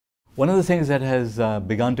One of the things that has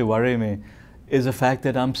begun to worry me is the fact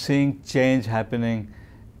that I'm seeing change happening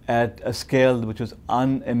at a scale which was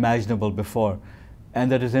unimaginable before,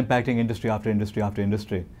 and that is impacting industry after industry after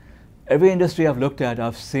industry. Every industry I've looked at,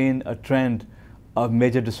 I've seen a trend of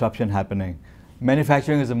major disruption happening.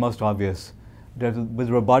 Manufacturing is the most obvious. With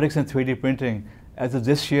robotics and 3D printing, as of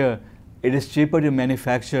this year, it is cheaper to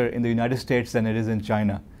manufacture in the United States than it is in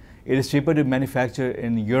China. It is cheaper to manufacture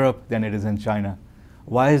in Europe than it is in China.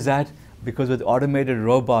 Why is that? Because with automated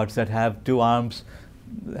robots that have two arms,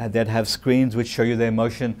 that have screens which show you their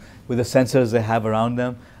motion, with the sensors they have around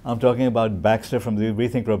them. I'm talking about Baxter from the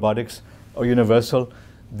Rethink Robotics or Universal.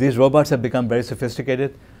 These robots have become very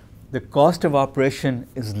sophisticated. The cost of operation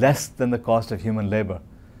is less than the cost of human labor.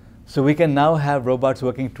 So we can now have robots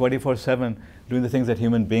working 24/7 doing the things that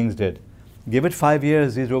human beings did. Give it 5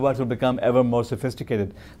 years, these robots will become ever more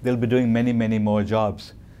sophisticated. They'll be doing many, many more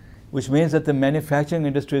jobs, which means that the manufacturing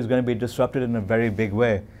industry is going to be disrupted in a very big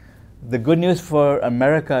way. The good news for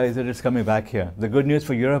America is that it's coming back here. The good news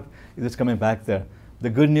for Europe is it's coming back there. The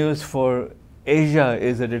good news for Asia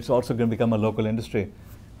is that it's also going to become a local industry.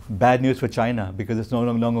 Bad news for China, because it's no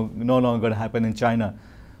longer going to happen in China.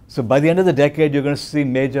 So by the end of the decade, you're going to see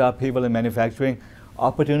major upheaval in manufacturing,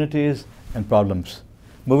 opportunities and problems.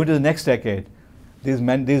 Moving to the next decade,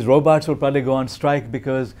 these robots will probably go on strike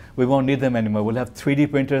because we won't need them anymore. We'll have 3D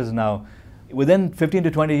printers now. Within 15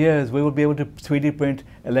 to 20 years, we will be able to 3D print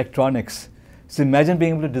electronics. So imagine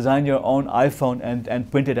being able to design your own iPhone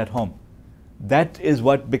and print it at home. That is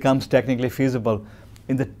what becomes technically feasible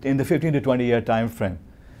in the 15 to 20 year time frame.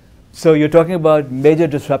 So you're talking about major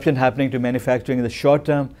disruption happening to manufacturing in the short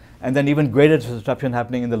term, and then even greater disruption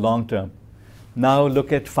happening in the long term. Now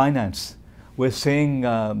look at finance. We're seeing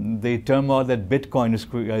the turmoil that Bitcoin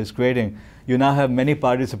is creating. You now have many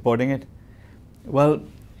parties supporting it. Well,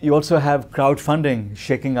 you also have crowdfunding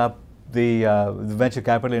shaking up the venture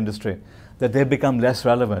capital industry, that they've become less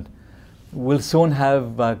relevant. We'll soon have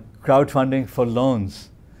crowdfunding for loans,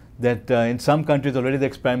 that in some countries already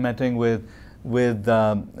they're experimenting with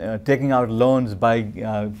taking out loans by,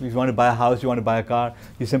 if you want to buy a house, you want to buy a car,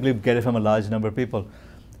 you simply get it from a large number of people.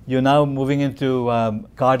 You're now moving into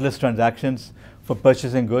cardless transactions for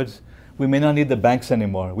purchasing goods. We may not need the banks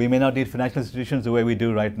anymore. We may not need financial institutions the way we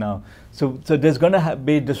do right now. So there's going to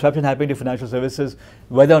be disruption happening to financial services,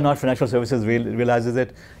 whether or not financial services realizes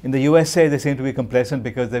it. In the USA, they seem to be complacent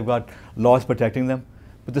because they've got laws protecting them.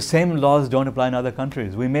 But the same laws don't apply in other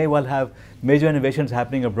countries. We may well have major innovations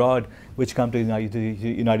happening abroad which come to the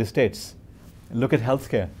United States. Look at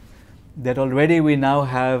healthcare. That already we now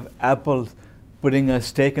have Apple putting a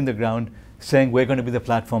stake in the ground saying we're going to be the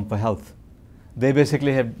platform for health. They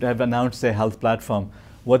basically have announced their health platform.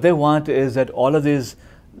 What they want is that all of these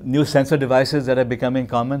new sensor devices that are becoming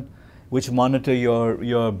common, which monitor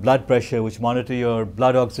your blood pressure, which monitor your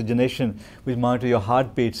blood oxygenation, which monitor your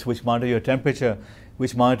heartbeats, which monitor your temperature,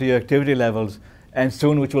 which monitor your activity levels, and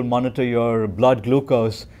soon which will monitor your blood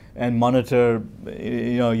glucose and monitor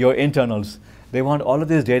your internals. They want all of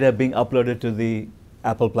this data being uploaded to the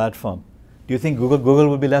Apple platform. Do you think Google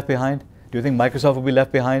will be left behind? Do you think Microsoft will be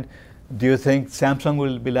left behind? Do you think Samsung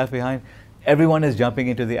will be left behind? Everyone is jumping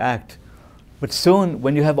into the act. But soon,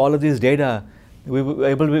 when you have all of these data, we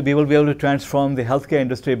will be able to transform the healthcare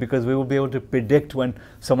industry, because we will be able to predict when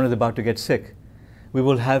someone is about to get sick. We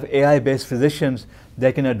will have AI-based physicians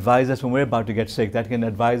that can advise us when we're about to get sick, that can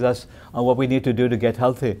advise us on what we need to do to get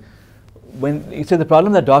healthy. You see, the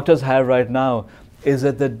problem that doctors have right now is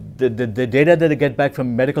that the data that they get back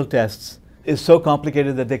from medical tests is so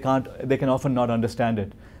complicated that they can often not understand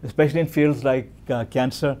it, especially in fields like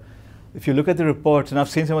cancer. If you look at the reports, and I've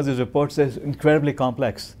seen some of these reports, they're incredibly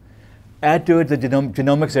complex. Add to it the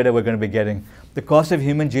genomics data we're going to be getting. The cost of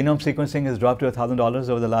human genome sequencing has dropped to $1,000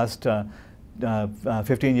 over the last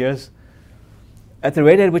 15 years. At the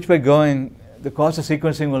rate at which we're going, the cost of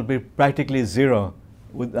sequencing will be practically zero,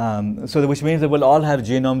 which means that we'll all have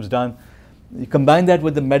genomes done. You combine that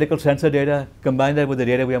with the medical sensor data, combine that with the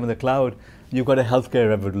data we have in the cloud, you've got a healthcare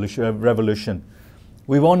revolution.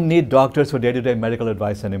 We won't need doctors for day-to-day medical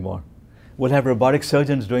advice anymore. We'll have robotic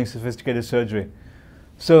surgeons doing sophisticated surgery.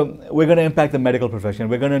 So we're going to impact the medical profession.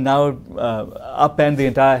 We're going to now upend the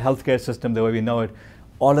entire healthcare system the way we know it,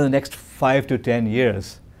 all in the next 5 to 10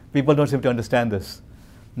 years. People don't seem to understand this.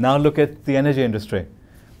 Now look at the energy industry.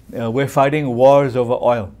 We're fighting wars over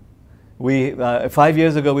oil. 5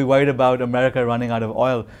 years ago, we worried about America running out of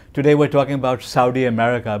oil. Today, we're talking about Saudi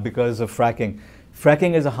America because of fracking.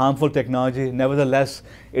 Fracking is a harmful technology. Nevertheless,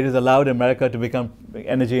 it has allowed America to become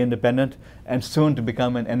energy independent and soon to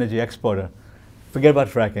become an energy exporter. Forget about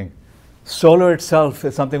fracking. Solar itself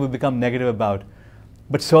is something we've become negative about.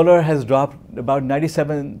 But solar has dropped about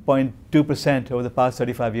 97.2% over the past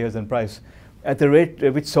 35 years in price. At the rate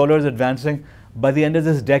at which solar is advancing, by the end of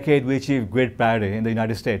this decade, we achieve grid parity in the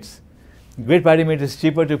United States. Grid parity means it's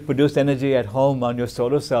cheaper to produce energy at home on your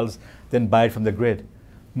solar cells than buy it from the grid.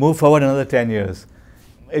 Move forward another 10 years.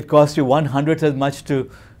 It costs you 1/100th as much to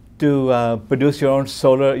produce your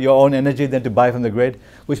own energy than to buy from the grid,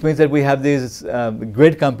 which means that we have these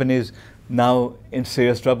grid companies now in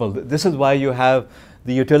serious trouble. This is why you have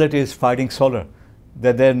the utilities fighting solar.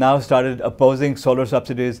 That they've now started opposing solar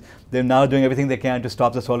subsidies. They're now doing everything they can to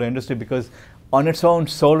stop the solar industry, because on its own,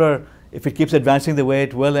 solar, if it keeps advancing the way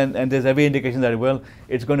it will, and there's every indication that it will,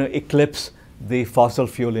 it's going to eclipse the fossil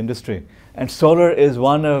fuel industry. And solar is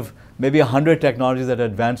one of maybe 100 technologies that are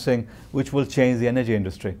advancing, which will change the energy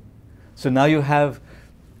industry. So now you have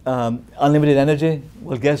unlimited energy.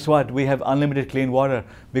 Well, guess what? We have unlimited clean water,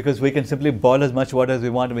 because we can simply boil as much water as we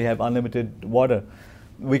want, and we have unlimited water.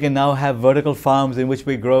 We can now have vertical farms in which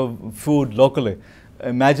we grow food locally.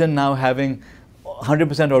 Imagine now having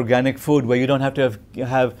 100% organic food where you don't have to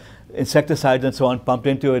have insecticides and so on pumped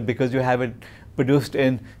into it, because you have it produced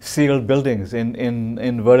in sealed buildings,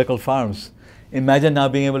 in vertical farms. Imagine now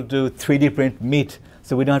being able to 3D print meat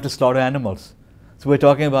so we don't have to slaughter animals. So we're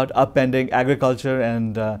talking about upending agriculture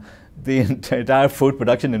and the entire food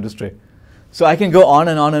production industry. So I can go on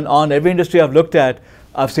and on and on. Every industry I've looked at,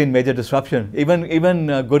 I've seen major disruption. Even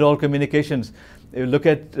good old communications. You look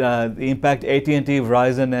at the impact AT&T,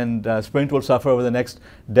 Verizon, and Sprint will suffer over the next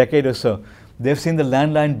decade or so. They've seen the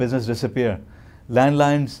landline business disappear.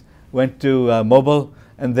 Landlines went to mobile,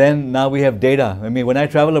 and then now we have data. I mean, when I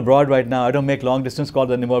travel abroad right now, I don't make long distance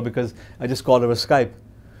calls anymore, because I just call over Skype.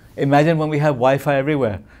 Imagine when we have Wi-Fi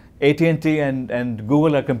everywhere. AT&T and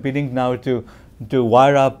Google are competing now to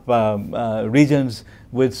wire up regions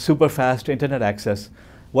with super fast internet access.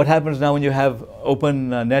 What happens now when you have open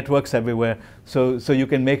networks everywhere, so you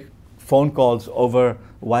can make phone calls over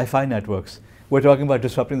Wi-Fi networks? We're talking about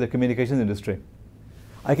disrupting the communications industry.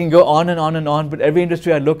 I can go on and on and on, but every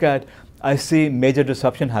industry I look at, I see major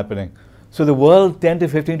disruption happening. So the world 10 to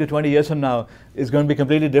 15 to 20 years from now is going to be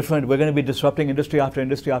completely different. We're going to be disrupting industry after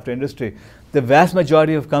industry after industry. The vast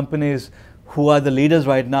majority of companies who are the leaders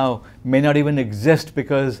right now may not even exist,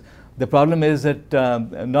 because the problem is that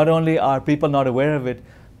not only are people not aware of it,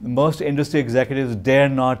 most industry executives dare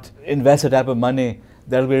not invest a type of money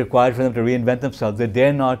that will be required for them to reinvent themselves. They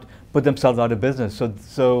dare not put themselves out of business.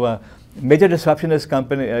 So major disruption is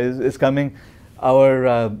coming.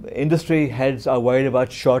 Our industry heads are worried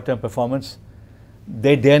about short-term performance.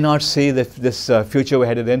 They dare not see this future we're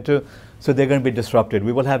headed into, so they're going to be disrupted.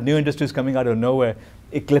 We will have new industries coming out of nowhere,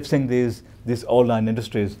 eclipsing these old-line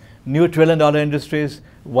industries. New trillion-dollar industries,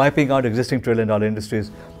 wiping out existing trillion-dollar industries.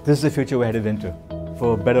 This is the future we're headed into,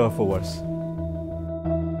 for better or for worse.